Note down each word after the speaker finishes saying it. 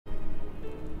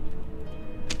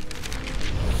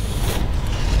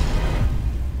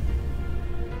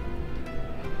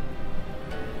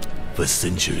For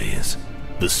centuries,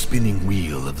 the spinning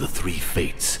wheel of the three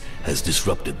fates has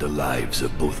disrupted the lives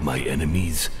of both my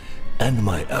enemies and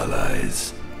my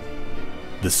allies.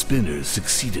 The spinners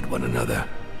succeeded one another,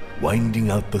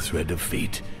 winding out the thread of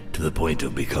fate to the point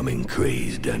of becoming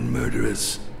crazed and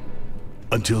murderous,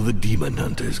 until the demon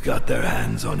hunters got their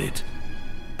hands on it,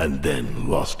 and then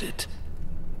lost it.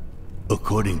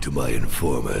 According to my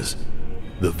informers,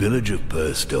 the village of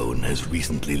Pearstone has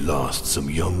recently lost some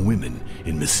young women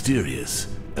in mysterious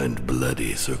and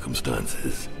bloody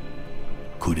circumstances.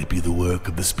 Could it be the work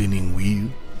of the spinning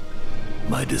wheel?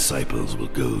 My disciples will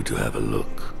go to have a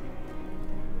look.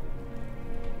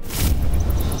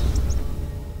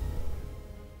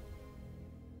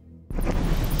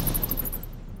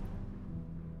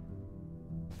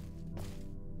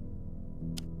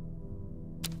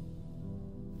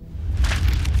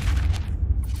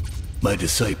 My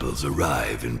disciples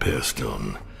arrive in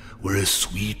Pearstone, where a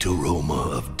sweet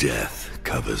aroma of death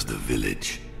covers the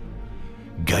village.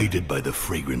 Guided by the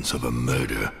fragrance of a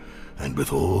murder, and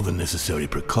with all the necessary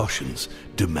precautions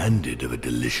demanded of a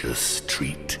delicious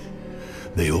treat,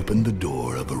 they open the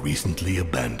door of a recently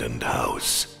abandoned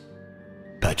house.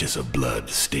 Patches of blood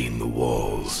stain the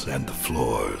walls and the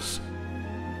floors.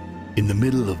 In the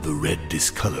middle of the red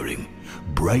discoloring,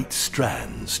 bright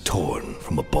strands torn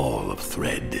from a ball of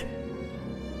thread.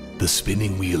 The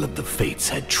spinning wheel of the fates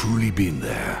had truly been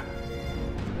there.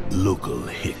 Local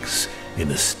Hicks,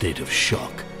 in a state of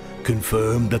shock,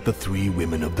 confirmed that the three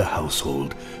women of the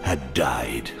household had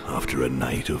died after a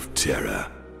night of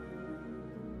terror.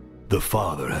 The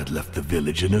father had left the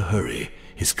village in a hurry,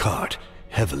 his cart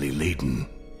heavily laden.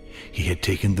 He had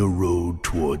taken the road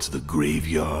towards the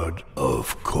graveyard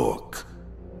of Cork.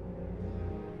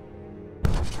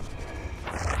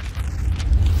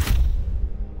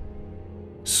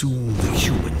 Soon the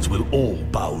humans will all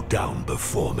bow down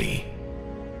before me.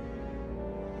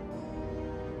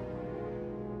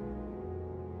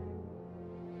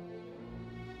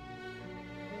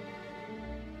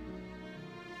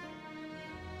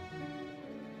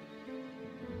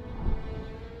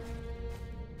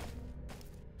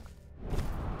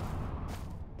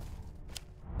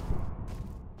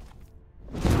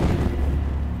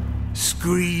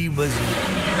 Scream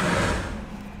as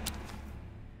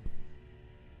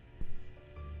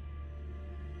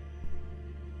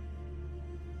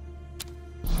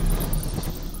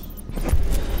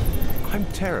I'm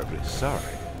terribly sorry,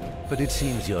 but it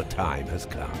seems your time has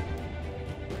come.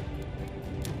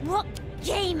 What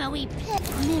game are we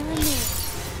playing? Mirror mirror,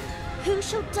 who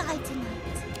shall die tonight?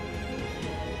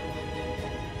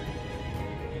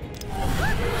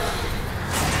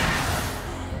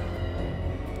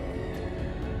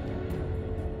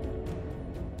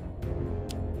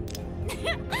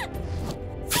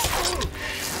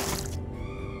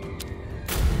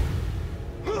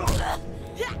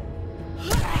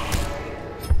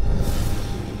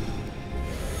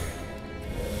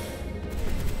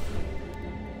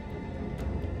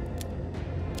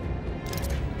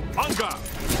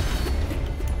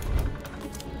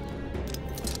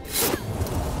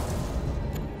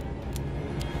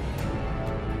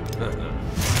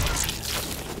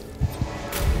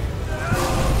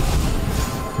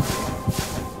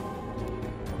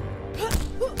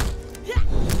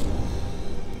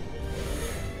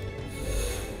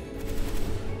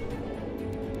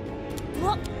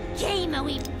 What game are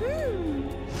we?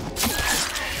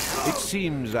 It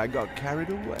seems I got carried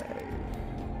away.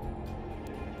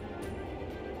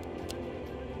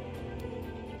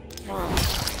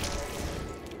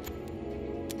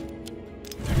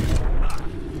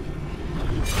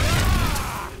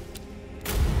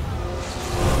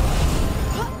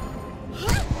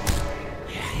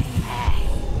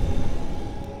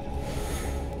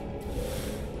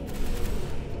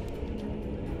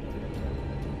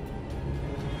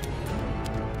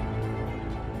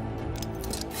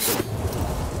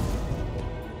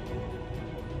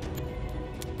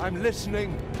 I'm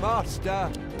listening,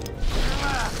 Master.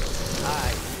 I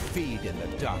feed in the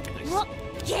darkness. What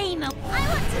game are I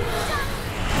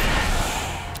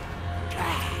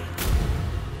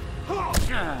want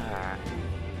to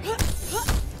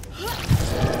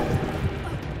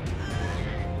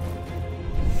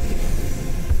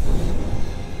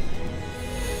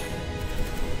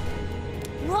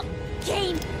What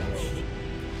game?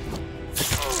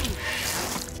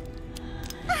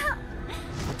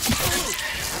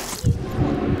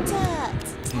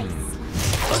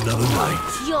 Another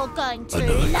night. You're going to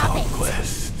Another love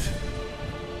conquest.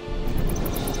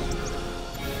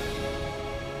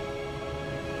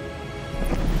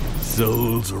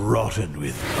 Souls rotten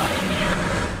with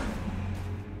fire.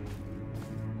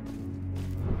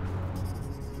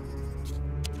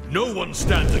 No one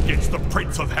stands against the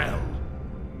Prince of Hell!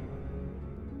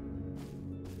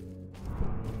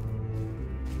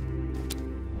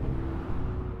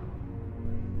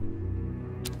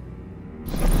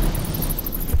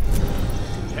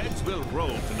 Heads will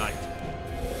roll tonight.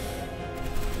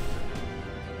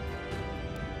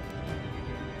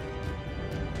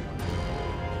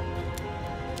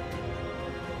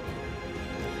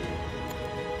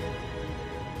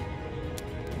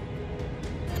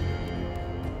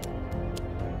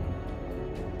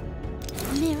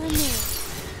 Mirror, mirror,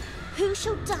 who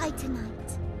shall die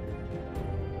tonight?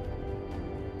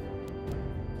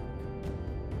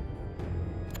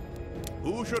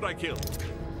 Who should I kill?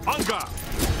 Hunger!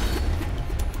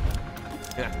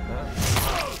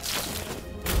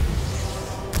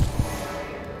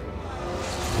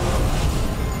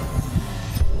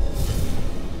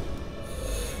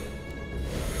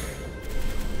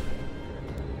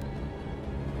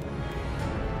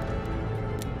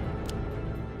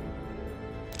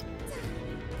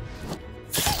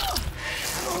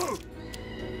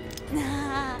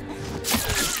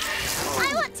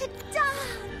 I want to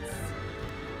dance!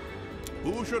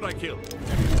 Who should I kill?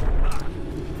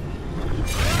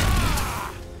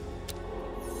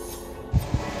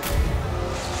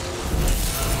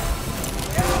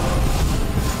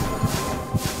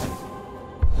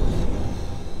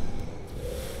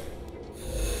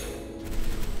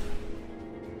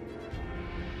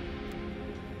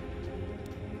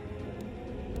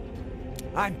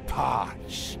 I'm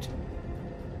parched.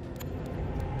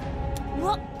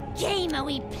 What game are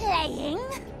we playing?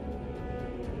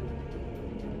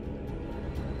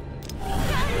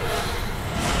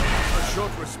 A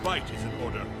short respite is in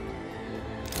order.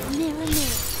 Mirror,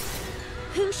 mirror,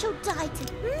 who shall die to...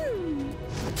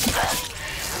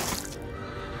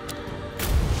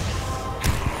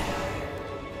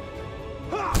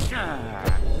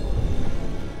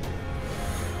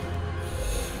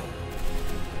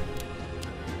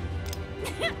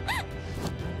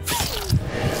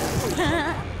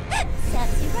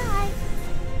 Serves you right.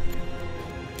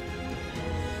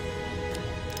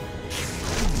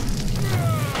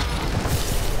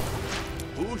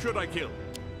 Who should I kill?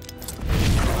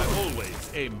 I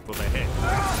always aim for the head.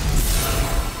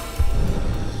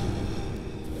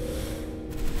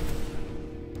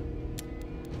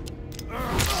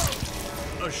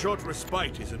 A short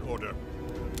respite is in order.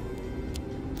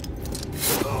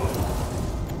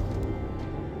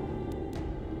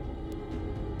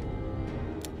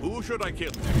 Who should I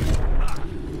kill?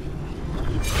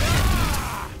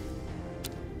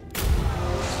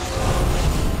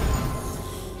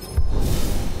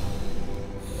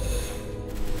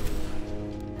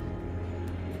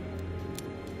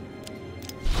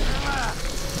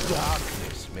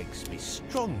 Darkness makes me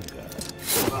stronger.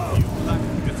 You lack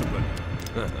discipline.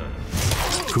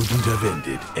 Couldn't have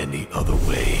ended any other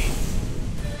way.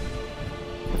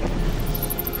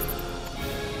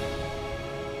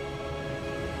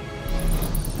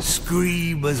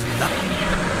 Scream as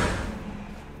loud.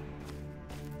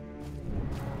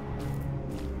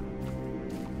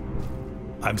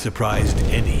 I'm surprised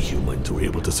any humans were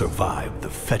able to survive the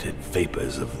fetid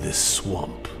vapors of this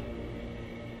swamp.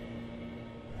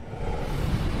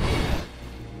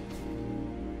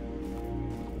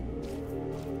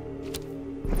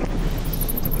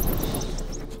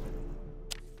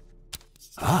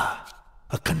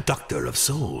 A conductor of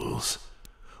souls.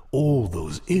 All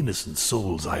those innocent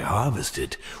souls I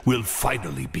harvested will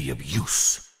finally be of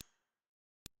use.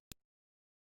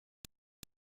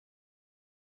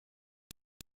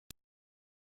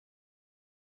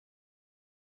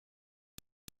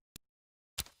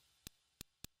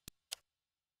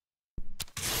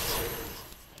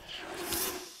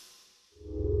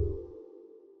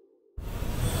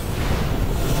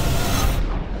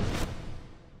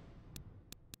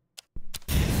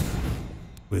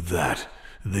 With that,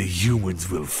 the humans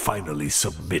will finally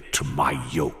submit to my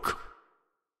yoke.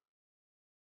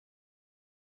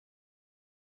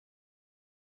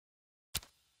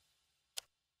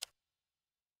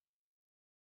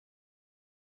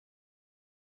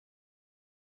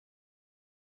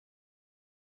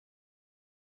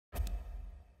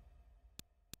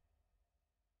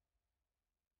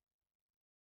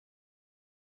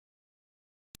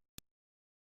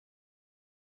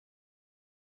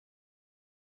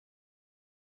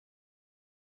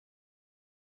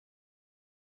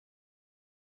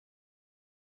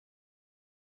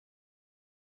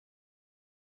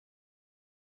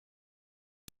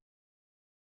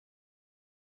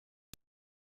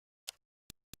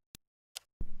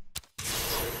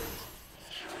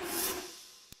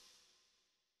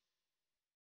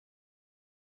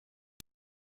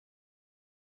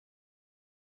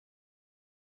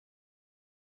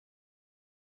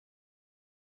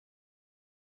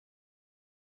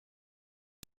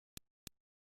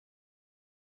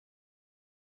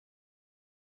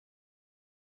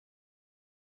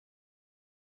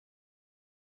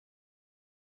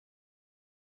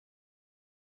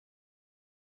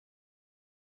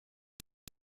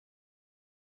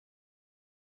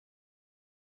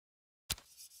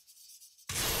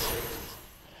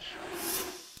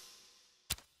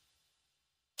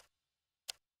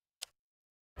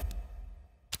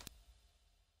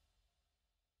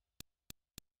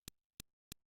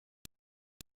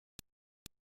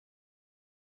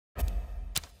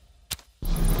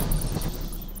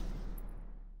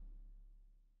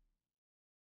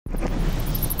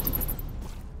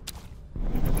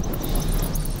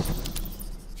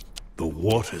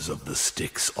 waters of the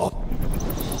Styx are...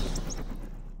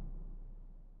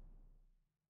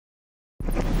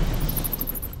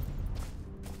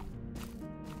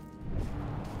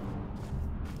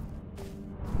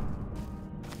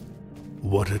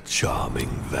 What a charming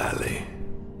valley.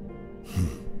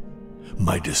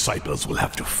 My disciples will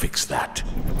have to fix that.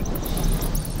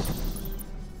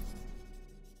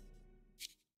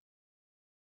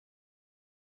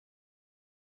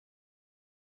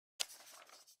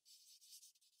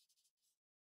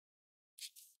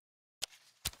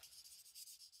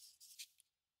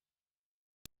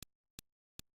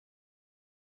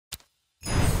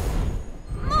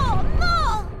 More!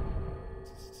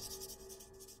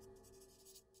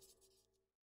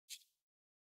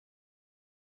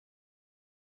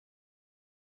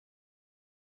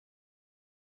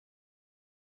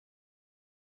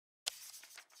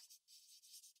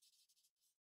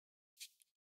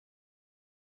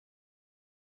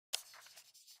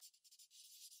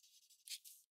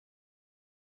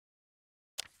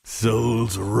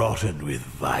 Souls rotten with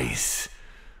vice.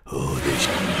 Oh,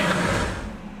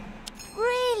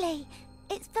 Really?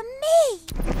 It's for me!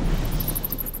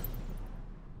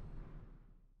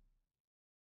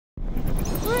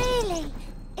 Really?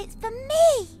 It's for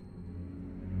me!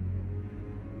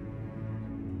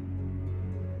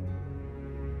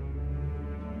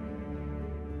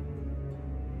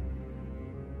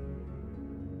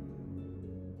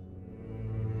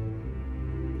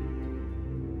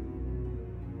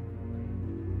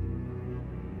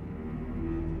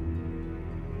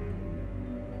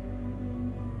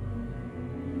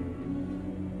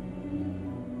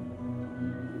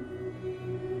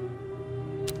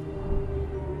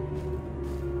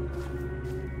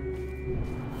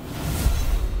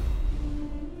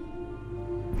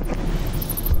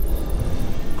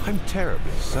 I'm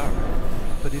terribly sorry,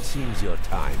 but it seems your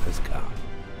time has come.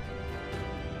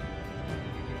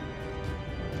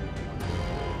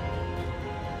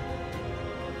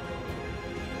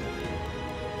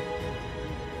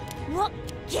 What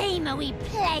game are we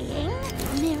playing?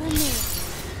 Mirror, mirror,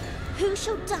 who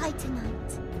shall die tonight?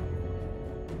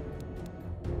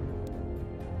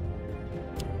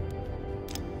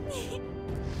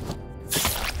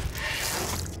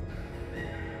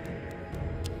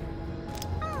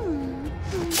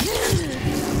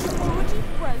 Already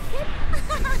broken?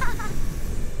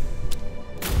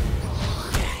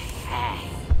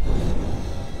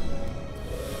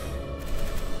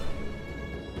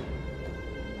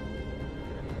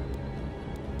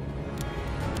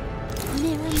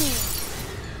 Mirror, mirror,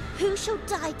 who shall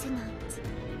die tonight?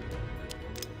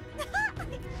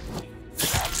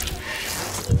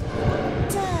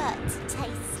 Dirt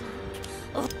tastes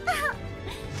like.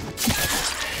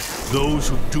 those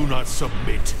who do not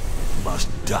submit must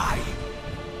die.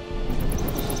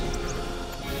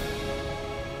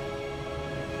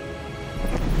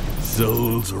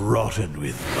 Souls rotten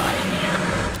with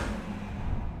fire.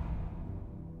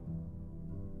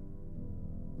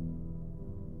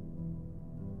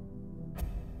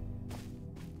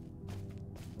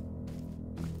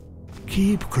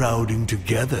 Keep crowding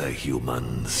together,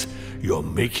 humans. You're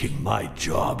making my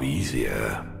job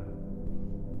easier.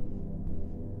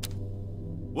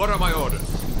 What are my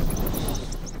orders?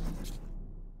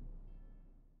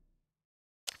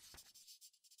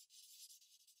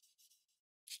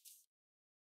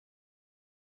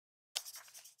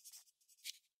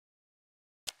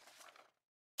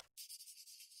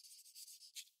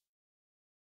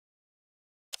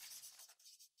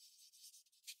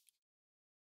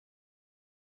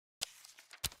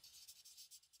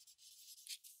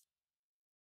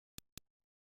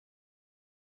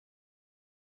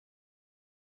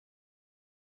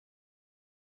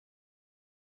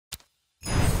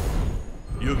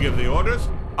 You give the orders,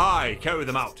 I carry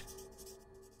them out.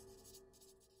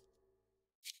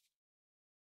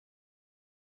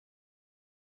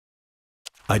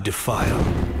 I defile,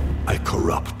 I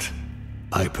corrupt,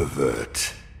 I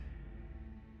pervert.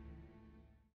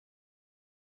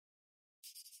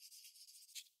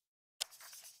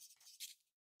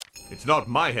 It's not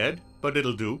my head, but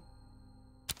it'll do.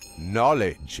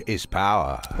 Knowledge is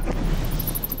power.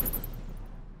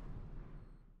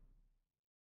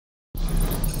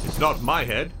 It's not my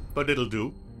head, but it'll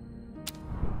do.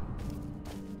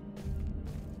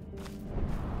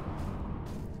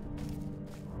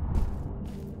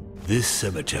 This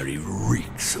cemetery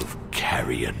reeks of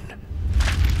carrion.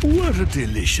 What a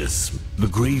delicious... The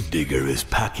gravedigger is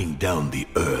packing down the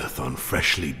earth on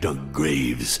freshly dug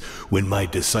graves when my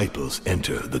disciples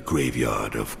enter the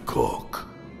graveyard of Cork.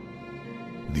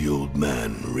 The old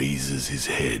man raises his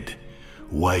head,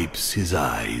 wipes his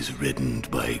eyes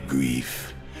reddened by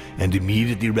grief, and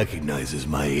immediately recognizes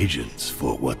my agents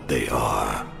for what they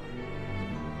are.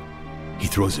 He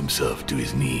throws himself to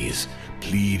his knees,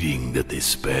 pleading that they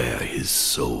spare his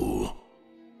soul.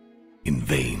 In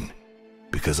vain,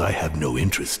 because I have no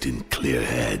interest in clear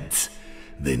heads.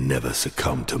 They never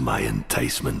succumb to my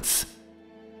enticements.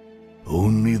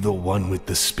 Only the one with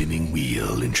the spinning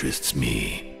wheel interests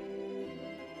me.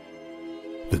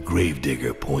 The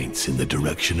gravedigger points in the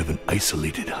direction of an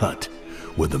isolated hut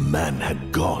where the man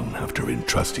had gone after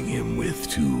entrusting him with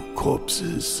 2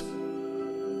 corpses.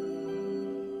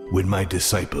 When my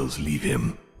disciples leave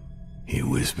him, he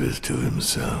whispers to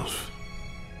himself,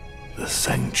 "The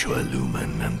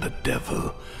Sanctualumen and the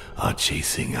devil are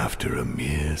chasing after a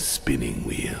mere spinning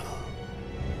wheel."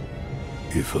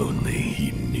 If only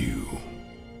he knew.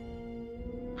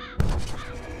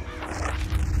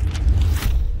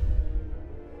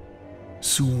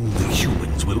 Soon the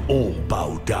humans will all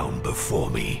bow down before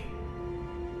me.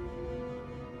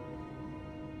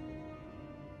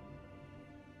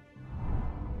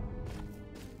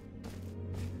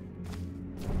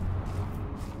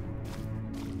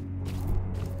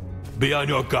 Be on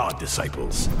your guard,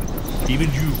 disciples.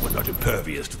 Even you are not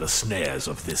impervious to the snares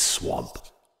of this swamp.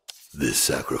 This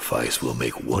sacrifice will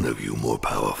make one of you more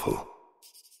powerful.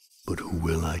 But who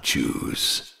will I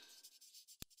choose?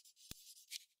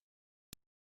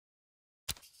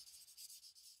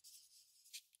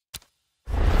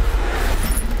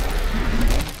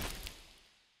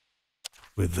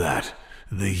 With that,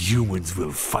 the humans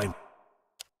will find...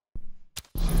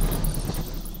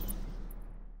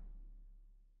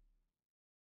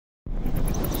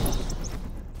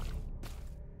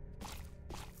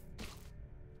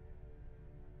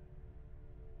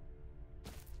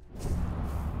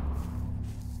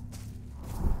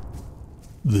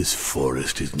 This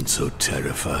forest isn't so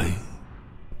terrifying.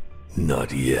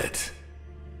 Not yet.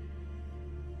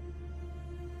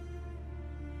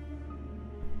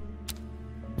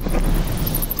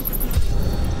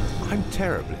 I'm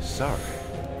terribly sorry,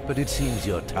 but it seems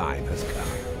your time has come.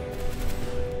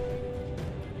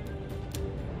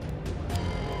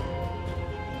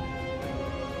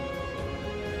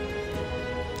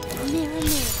 Mirror,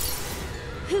 mirror,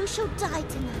 who shall die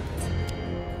tonight?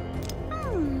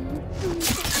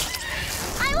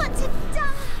 I want to dance!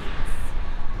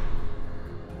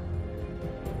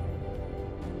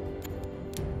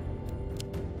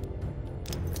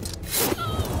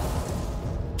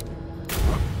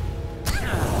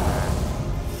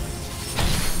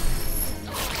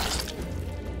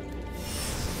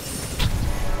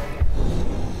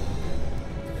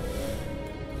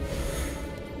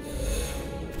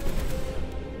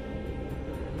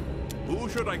 Who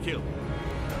should I kill?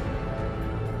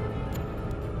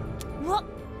 What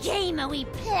game are we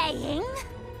playing?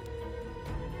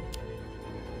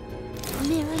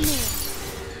 Mirror, mirror,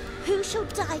 who shall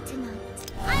die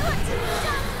tonight? I want to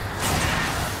dance!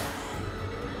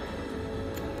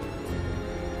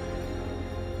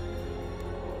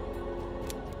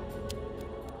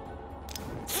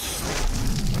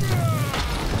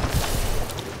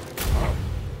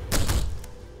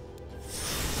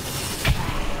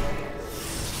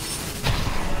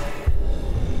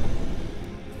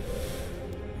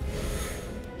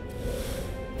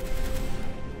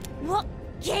 What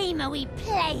game are we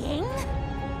playing?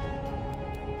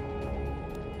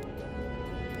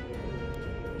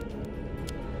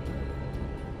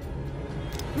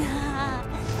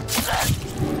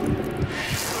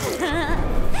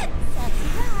 That's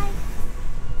right.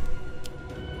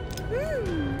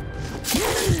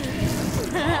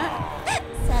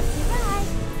 That's right.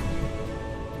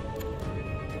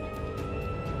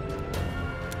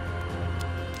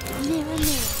 Mirror,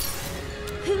 mirror,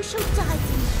 who shall die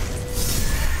tonight?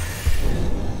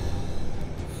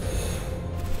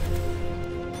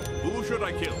 Who should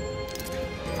I kill?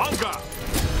 Anka!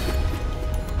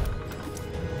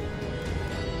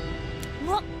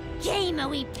 What game are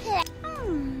we playing?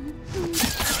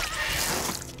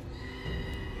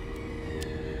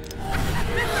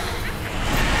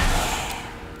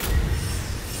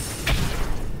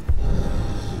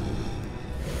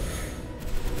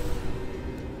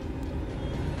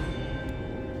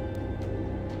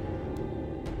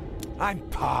 I'm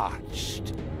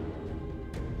parched.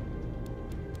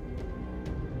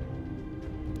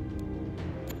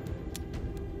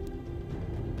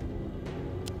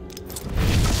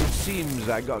 It seems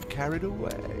I got carried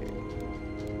away.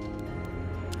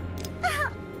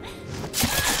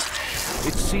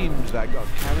 It seems I got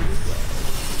carried away.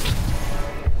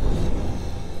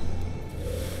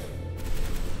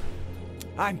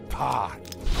 I'm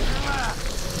parched.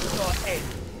 Your end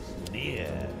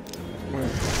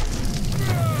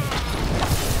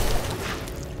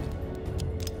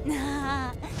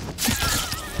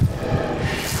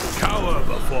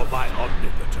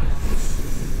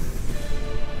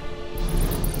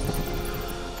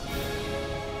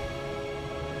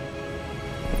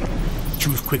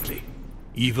quickly.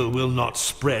 Evil will not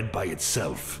spread by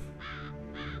itself.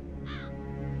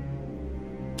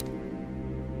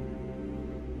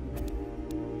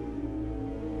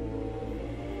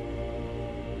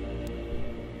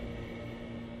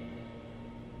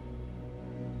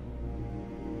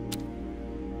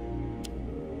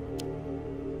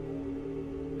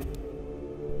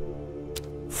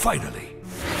 Finally!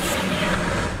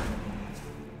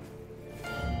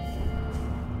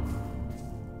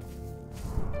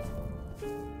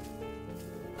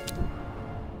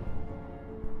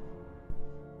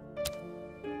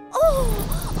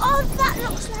 Oh, that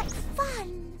looks like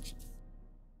fun!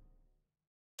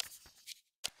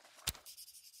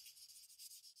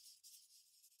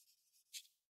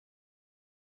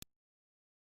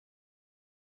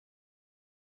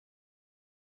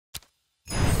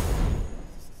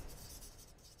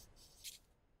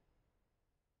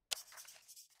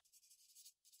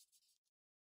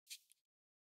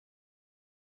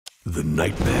 The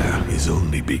nightmare is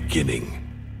only beginning.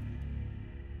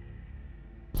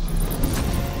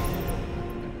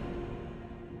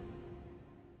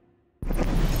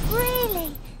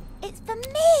 Really? It's for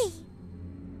me?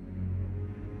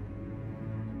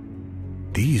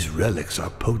 These relics are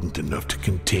potent enough to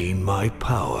contain my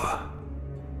power.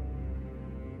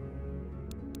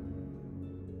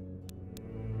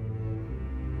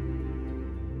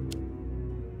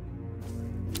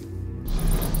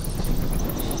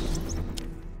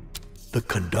 The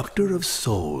conductor of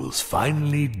souls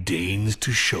finally deigns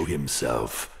to show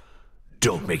himself.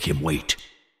 Don't make him wait.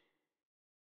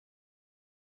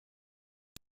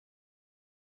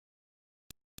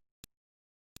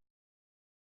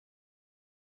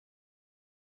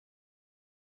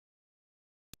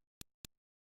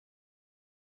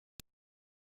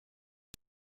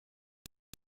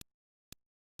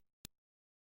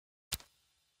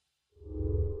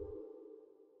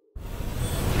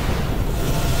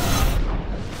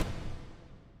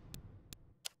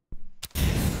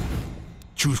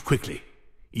 Choose quickly.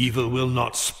 Evil will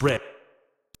not spread.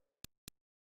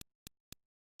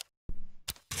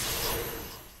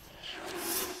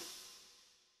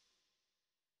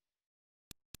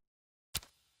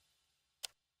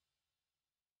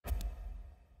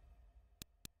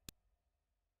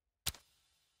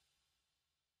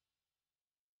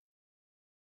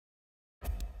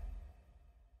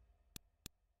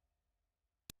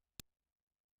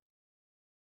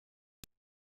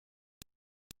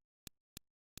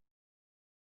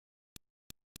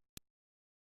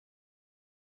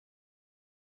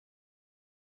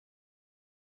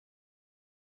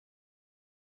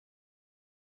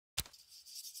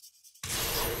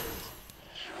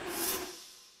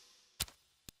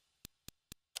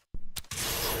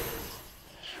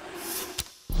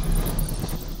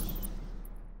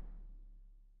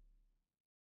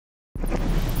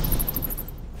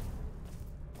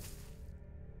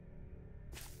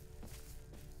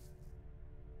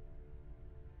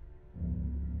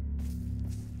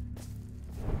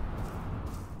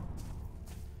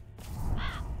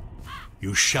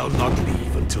 You shall not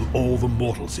leave until all the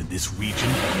mortals in this region...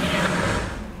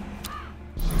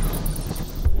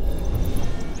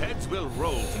 Heads will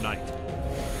roll tonight.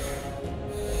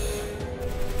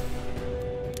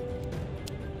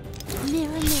 Mirror,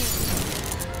 mirror,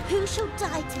 who shall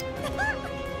die to...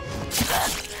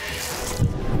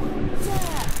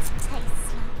 Dirt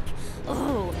tastes like...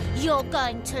 Oh, you're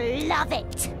going to love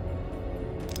it!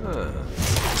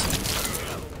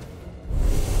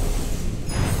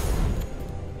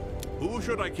 Who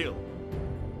should I kill?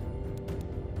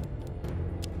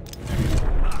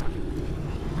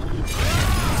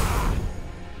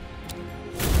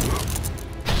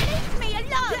 Leave me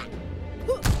alone!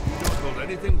 Don't hold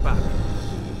anything back.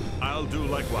 I'll do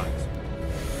likewise.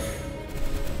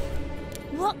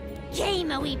 What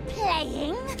game are we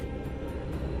playing?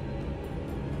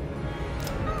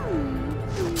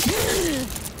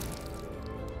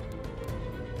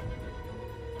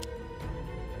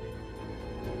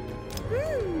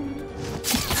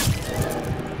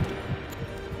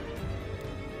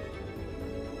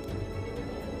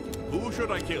 Who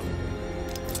should I kill?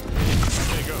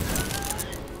 There you go.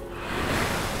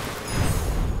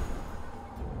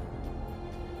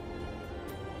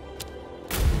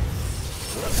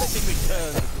 Letting me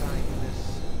turn the kindness.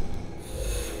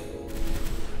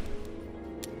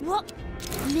 What?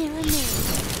 Mirror, mirror,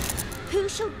 who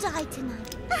shall die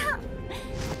tonight?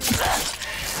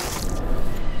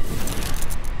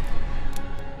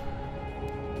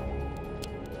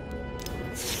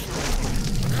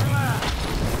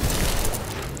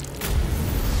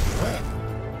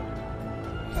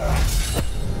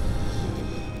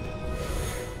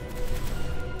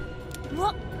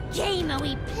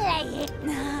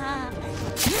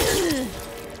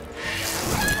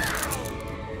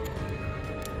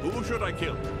 Who should I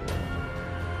kill?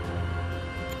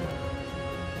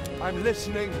 I'm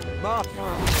listening, Martha.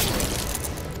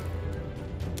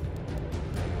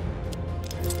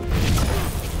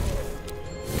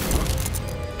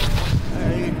 I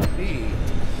need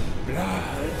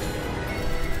blood.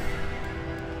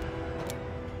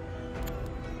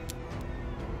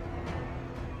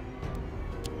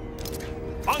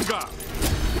 Hunger!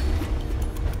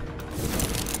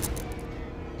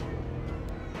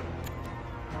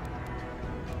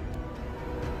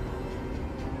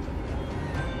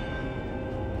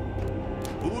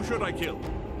 Who should I kill?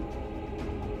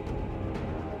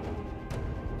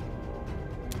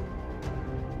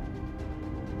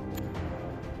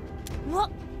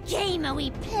 What game are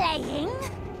we playing?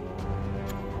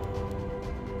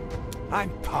 I'm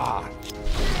parched.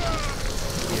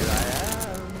 Here I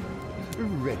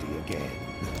am, ready again.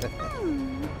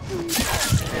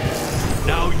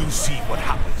 Now you see what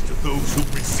happens to those who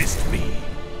resist me.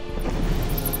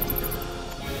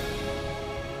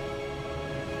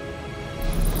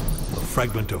 A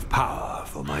fragment of power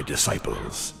for my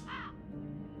disciples.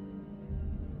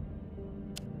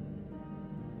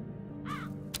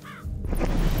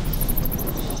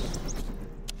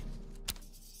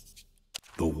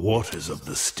 The waters of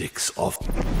the Styx off.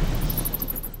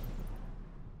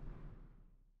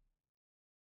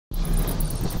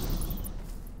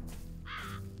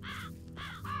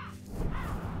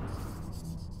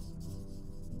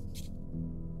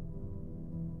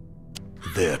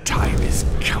 Their time is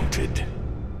counted.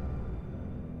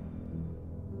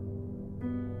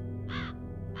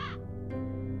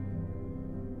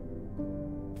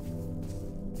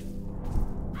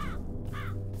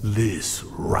 This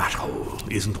rat hole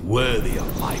isn't worthy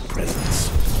of my presence.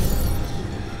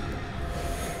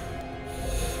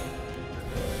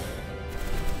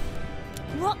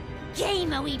 What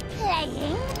game are we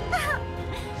playing?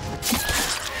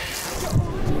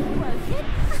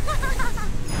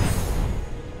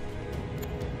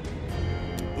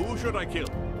 Who should I kill?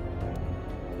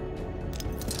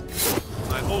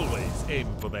 I always aim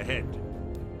for the head.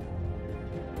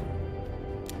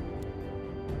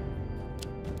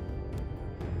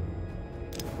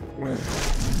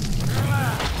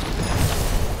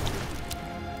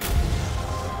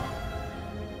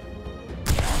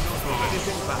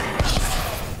 Anything back.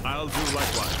 I'll do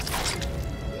likewise.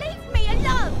 Leave me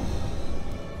alone!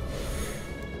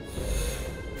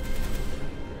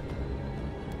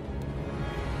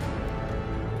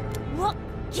 What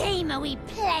game are we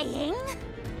playing?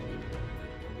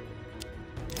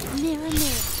 Mirror,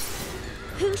 mirror,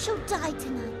 who shall die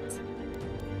tonight?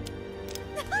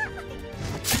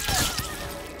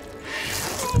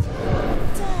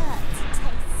 Dirt tastes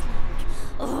like.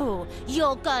 Oh,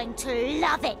 you're going to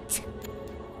love it!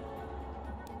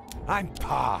 I'm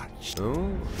parched. Oh.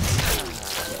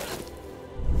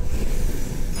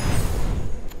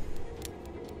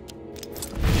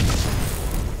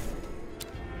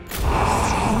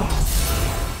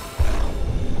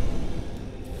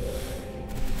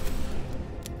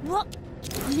 What?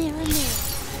 Mirror, mirror,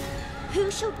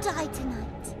 who shall die tonight?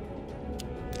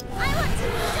 I want to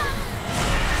die!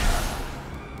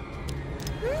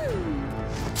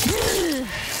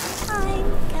 I'm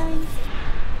going to...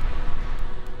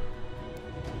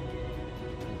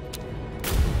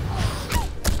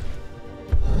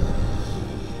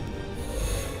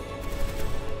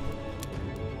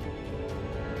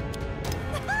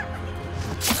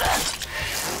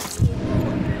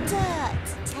 Dirt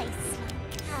tastes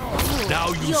like... Now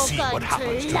you You're see what going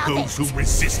happens to love those it. who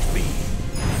resist me.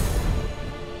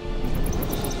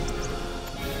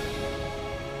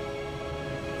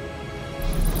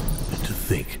 And to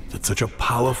think that such a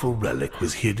powerful relic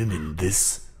was hidden in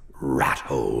this rat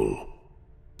hole.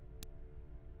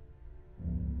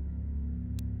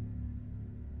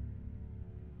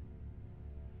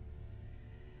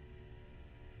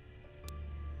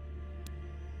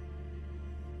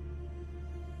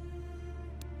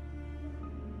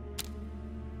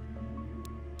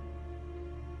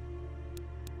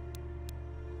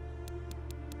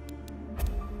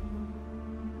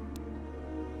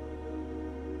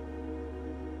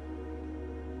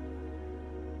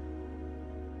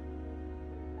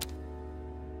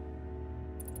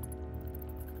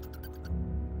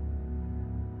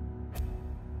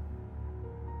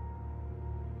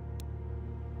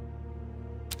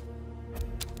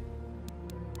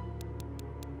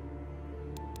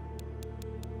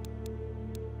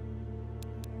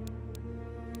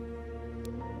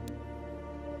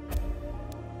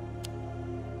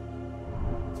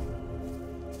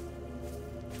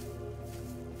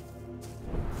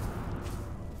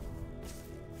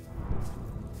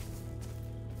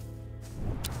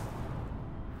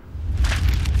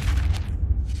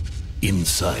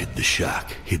 Inside the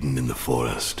shack, hidden in the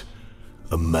forest,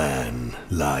 a man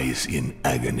lies in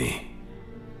agony.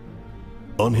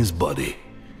 On his body,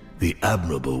 the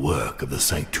admirable work of the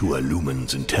Sanctua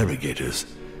Lumen's interrogators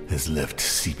has left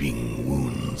seeping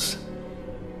wounds.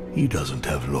 He doesn't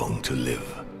have long to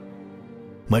live.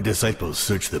 My disciples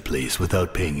search the place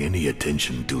without paying any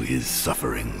attention to his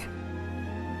suffering.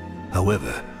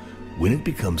 However, when it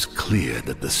becomes clear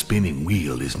that the spinning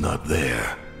wheel is not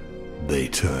there, they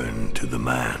turn to the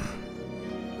man.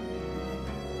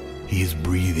 He is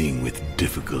breathing with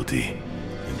difficulty,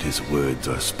 and his words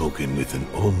are spoken with an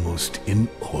almost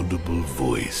inaudible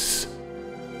voice.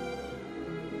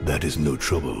 That is no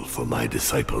trouble for my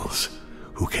disciples,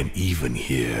 who can even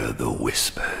hear the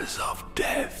whispers of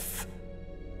death.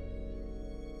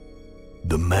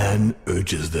 The man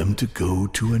urges them to go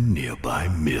to a nearby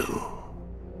mill.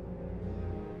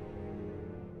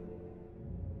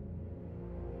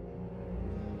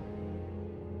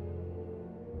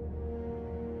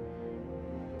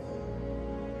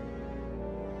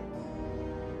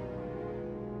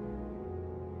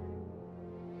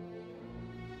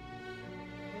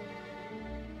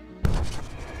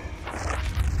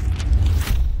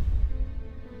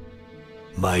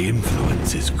 My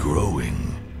influence is growing.